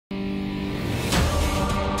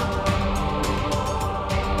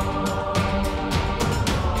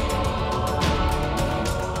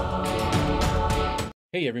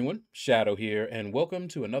Hey everyone, Shaedow here, and welcome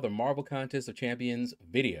to another Marvel Contest of Champions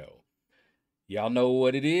video. Y'all know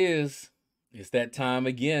what it is. It's that time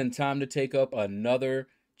again, time to take up another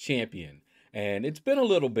champion. And it's been a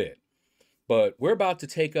little bit, but we're about to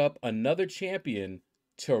take up another champion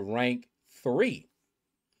to rank 3.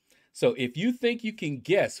 So if you think you can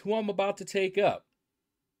guess who I'm about to take up,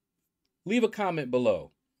 leave a comment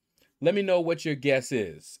below. Let me know what your guess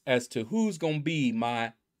is as to who's going to be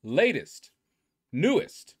my latest,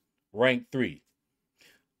 newest rank 3.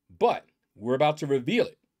 But we're about to reveal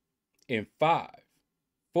it in 5,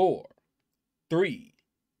 4, 3,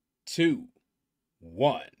 2,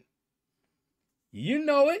 1. You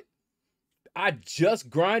know it. I just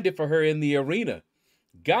grinded for her in the arena.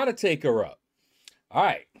 Gotta take her up. All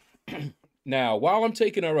right. Now, while I'm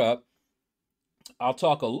taking her up, I'll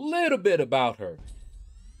talk a little bit about her.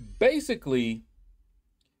 Basically,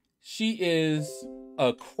 she is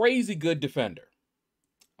a crazy good defender.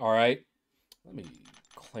 All right. Let me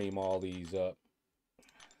claim all these up.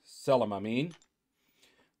 Sell them, I mean.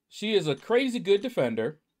 She is a crazy good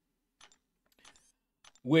defender,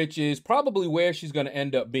 which is probably where she's going to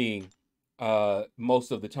end up being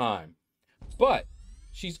most of the time. But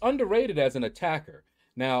she's underrated as an attacker.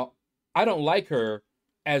 Now, I don't like her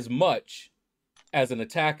as much as an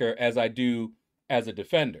attacker as I do as a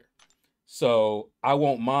defender. So I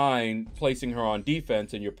won't mind placing her on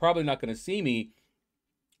defense, and you're probably not going to see me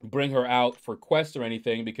bring her out for quests or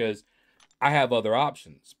anything because I have other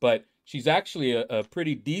options. But she's actually a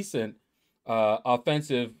pretty decent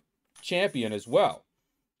offensive champion as well.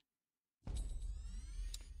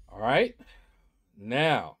 All right.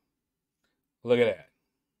 Now, look at that.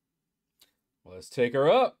 Let's take her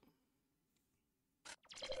up.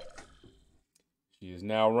 She is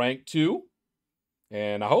now ranked 2.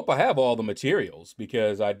 And I hope I have all the materials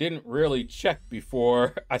because I didn't really check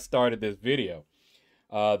before I started this video.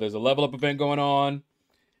 There's a level up event going on.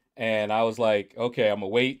 And I was like, okay, I'm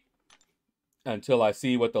going to wait until I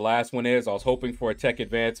see what the last one is. I was hoping for a tech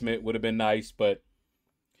advancement. Would have been nice, but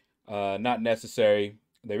not necessary.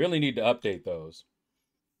 They really need to update those.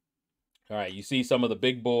 All right, you see some of the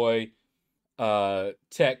big boy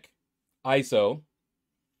tech ISO.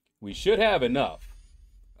 We should have enough.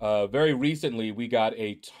 Very recently, we got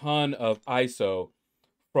a ton of ISO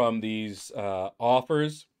from these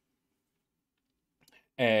offers.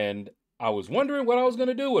 And I was wondering what I was going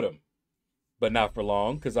to do with them. But not for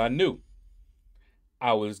long, because I knew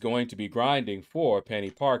I was going to be grinding for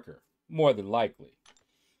Penny Parker, more than likely.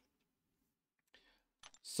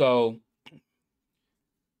 So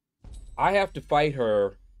I have to fight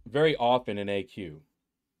her very often in AQ.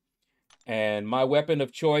 And my weapon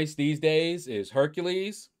of choice these days is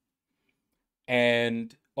Hercules.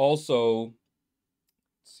 And also,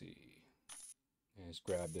 let's see. Let's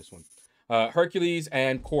grab this one. Hercules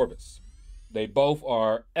and Corvus. They both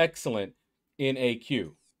are excellent in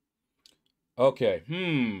AQ. Okay.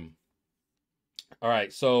 All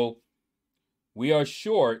right. So we are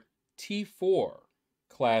short T4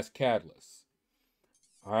 class catalysts.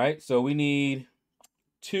 All right. So we need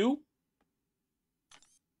 2.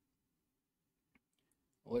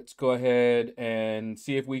 Let's go ahead and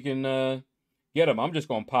see if we can get them. I'm just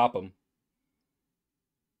going to pop them.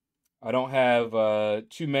 I don't have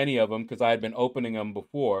too many of them because I had been opening them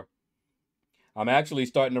before. I'm actually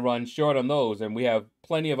starting to run short on those, and we have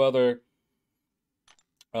plenty of other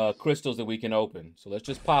crystals that we can open. So let's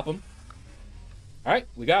just pop them. All right,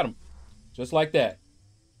 we got them. Just like that.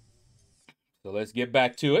 So let's get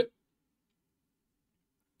back to it.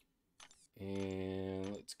 And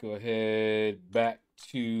let's go ahead back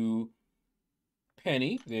to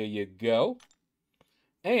Penny. There you go.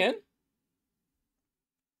 And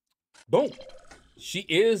boom. She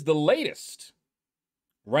is the latest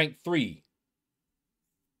rank 3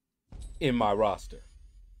 in my roster.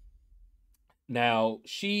 Now,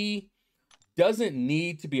 she doesn't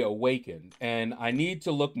need to be awakened, and I need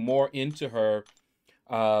to look more into her.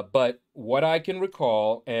 But what I can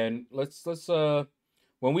recall, and let's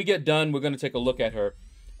when we get done, we're going to take a look at her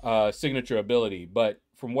signature ability. But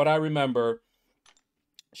from what I remember,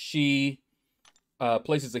 she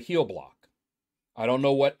places a heal block. I don't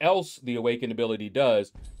know what else the awakened ability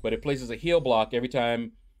does, but it places a heal block every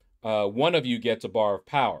time one of you gets a bar of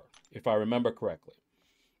power, if I remember correctly.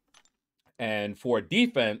 And for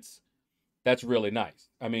defense, that's really nice.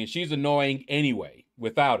 I mean, she's annoying anyway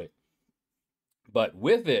without it. But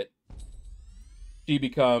with it, she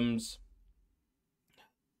becomes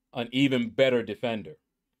an even better defender.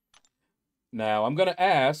 Now, I'm going to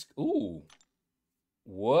ask, ooh,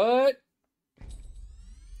 what?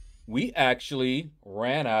 We actually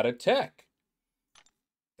ran out of tech.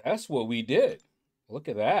 That's what we did. Look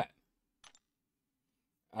at that.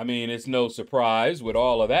 I mean, it's no surprise with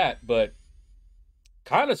all of that, but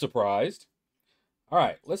kind of surprised. All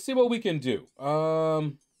right, let's see what we can do.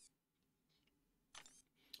 Of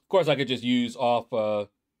course, I could just use off.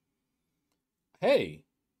 Hey,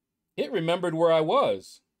 it remembered where I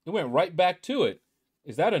was. It went right back to it.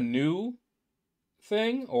 Is that a new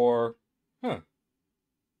thing or, huh?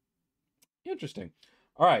 Interesting.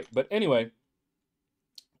 All right, but anyway,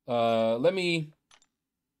 let me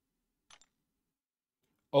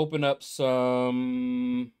open up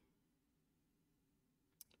some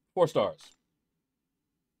 4 stars.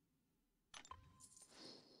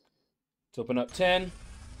 Let's open up 10.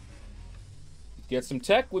 Get some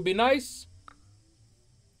tech would be nice.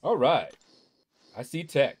 All right. I see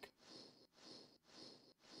tech.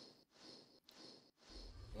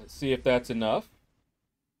 Let's see if that's enough.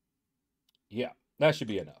 Yeah, that should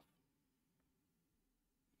be enough.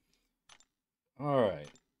 All right.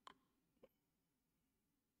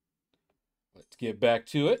 Let's get back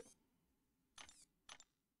to it.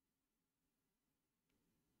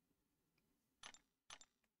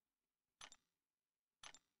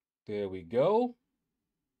 There we go.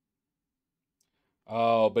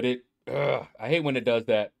 Oh, but I hate when it does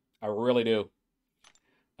that. I really do.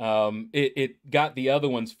 It got the other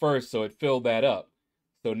ones first, so it filled that up.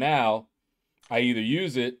 So now I either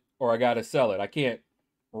use it or I gotta sell it. I can't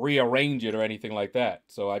rearrange it or anything like that.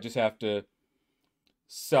 So I just have to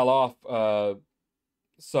sell off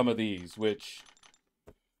some of these, which,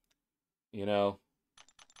 you know,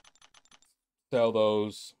 sell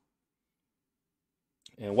those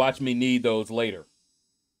and watch me need those later.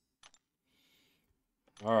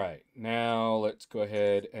 All right, now let's go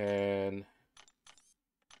ahead and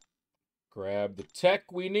grab the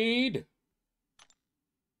tech we need.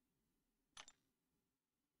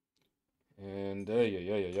 And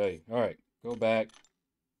yeah. All right, go back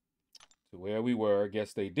to where we were. I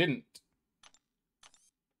guess they didn't.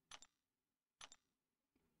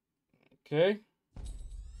 Okay.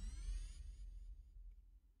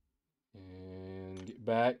 And get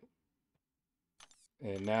back.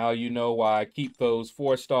 And now you know why I keep those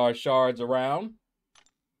 4-star shards around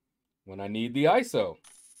when I need the ISO.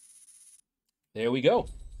 There we go.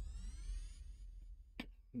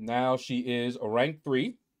 Now she is a rank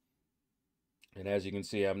 3. And as you can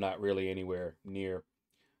see, I'm not really anywhere near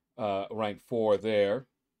rank 4 there.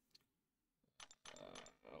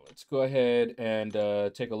 Let's go ahead and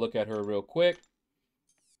take a look at her real quick.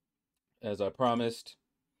 As I promised,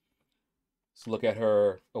 let's look at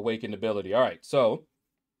her awakened ability. All right, so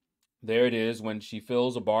there it is when she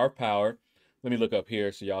fills a bar of power. Let me look up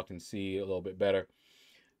here so y'all can see a little bit better.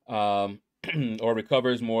 Or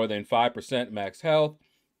recovers more than 5% max health.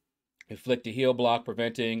 Inflict a heal block,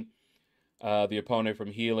 preventing the opponent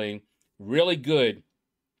from healing. Really good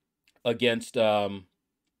against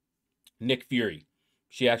Nick Fury.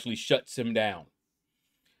 She actually shuts him down.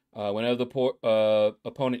 Whenever the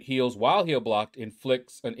opponent heals while heal blocked,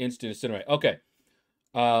 inflicts an instant incinerate. Okay.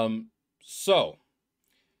 So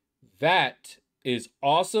that is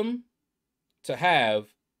awesome to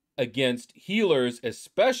have against healers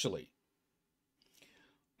especially.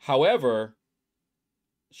 However,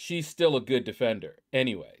 she's still a good defender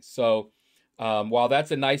anyway. So while that's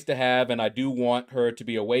a nice to have, and I do want her to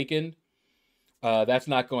be awakened, that's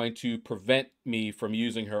not going to prevent me from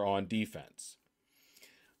using her on defense.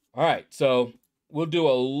 All right, so we'll do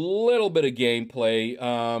a little bit of gameplay.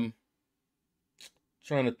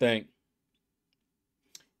 Trying to think.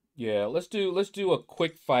 Yeah, let's do a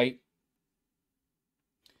quick fight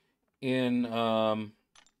in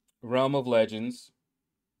Realm of Legends.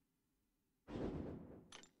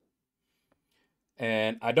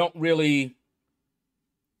 And I don't really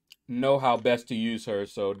know how best to use her,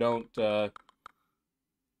 so don't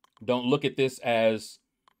look at this as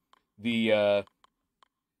the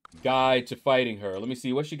guide to fighting her. Let me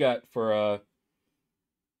see what she got for all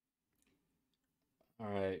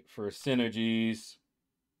right, for synergies.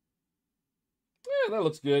 Yeah, that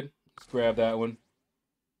looks good. Let's grab that one.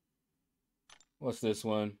 What's this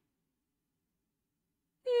one?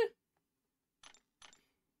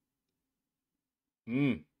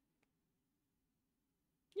 Yeah,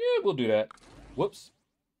 we'll do that. Whoops.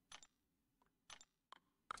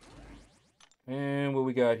 And what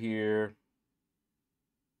we got here?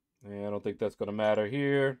 Yeah, I don't think that's gonna matter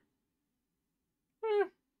here.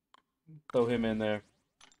 Throw him in there.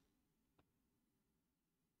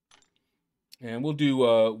 And we'll do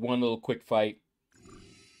one little quick fight.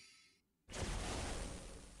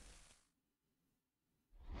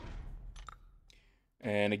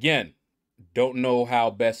 And again, don't know how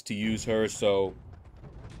best to use her, so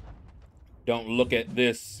don't look at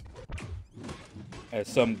this as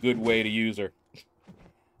some good way to use her.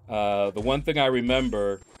 The one thing I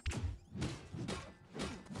remember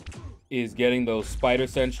is getting those spider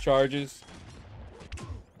sense charges.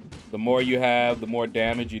 The more you have, the more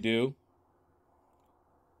damage you do.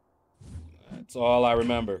 That's all I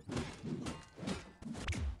remember.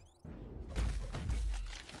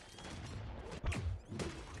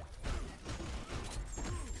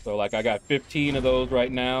 So like I got 15 of those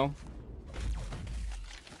right now.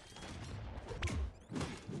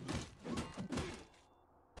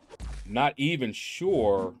 Not even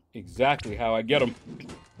sure exactly how I get them.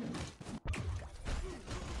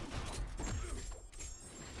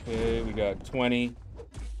 Okay, we got 20.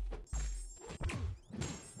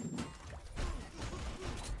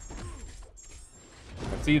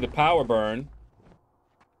 I see the power burn.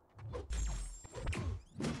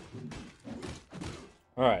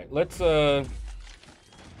 All right, let's fire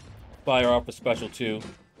off a special 2.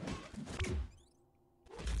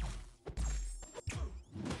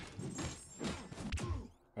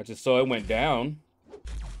 I just saw it went down.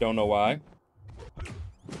 Don't know why.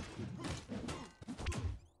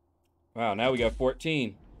 Wow, now we got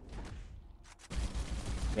 14.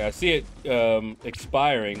 Yeah, I see it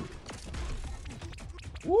expiring.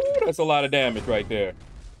 Woo, that's a lot of damage right there.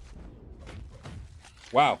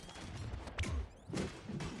 Wow.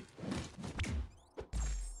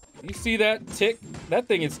 You see that tick? That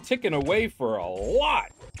thing is ticking away for a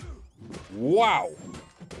lot. Wow.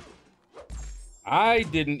 I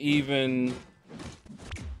didn't even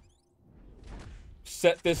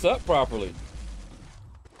set this up properly.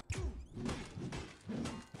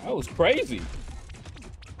 That was crazy.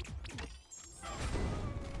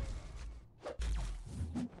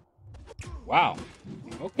 Wow.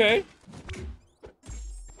 Okay.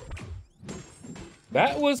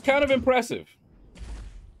 That was kind of impressive.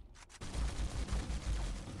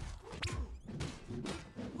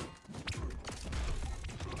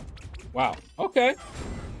 Wow. Okay.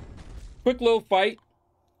 Quick little fight.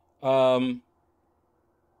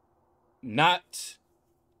 Not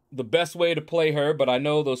the best way to play her, but I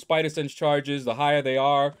know those spider sense charges, the higher they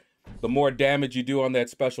are, the more damage you do on that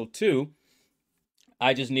special 2.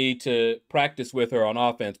 I just need to practice with her on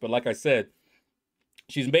offense. But like I said,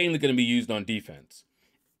 she's mainly going to be used on defense.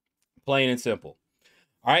 Plain and simple.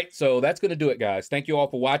 All right, so that's going to do it, guys. Thank you all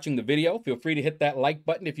for watching the video. Feel free to hit that like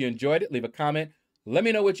button if you enjoyed it. Leave a comment. Let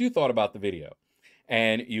me know what you thought about the video.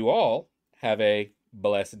 And you all have a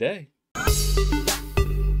blessed day.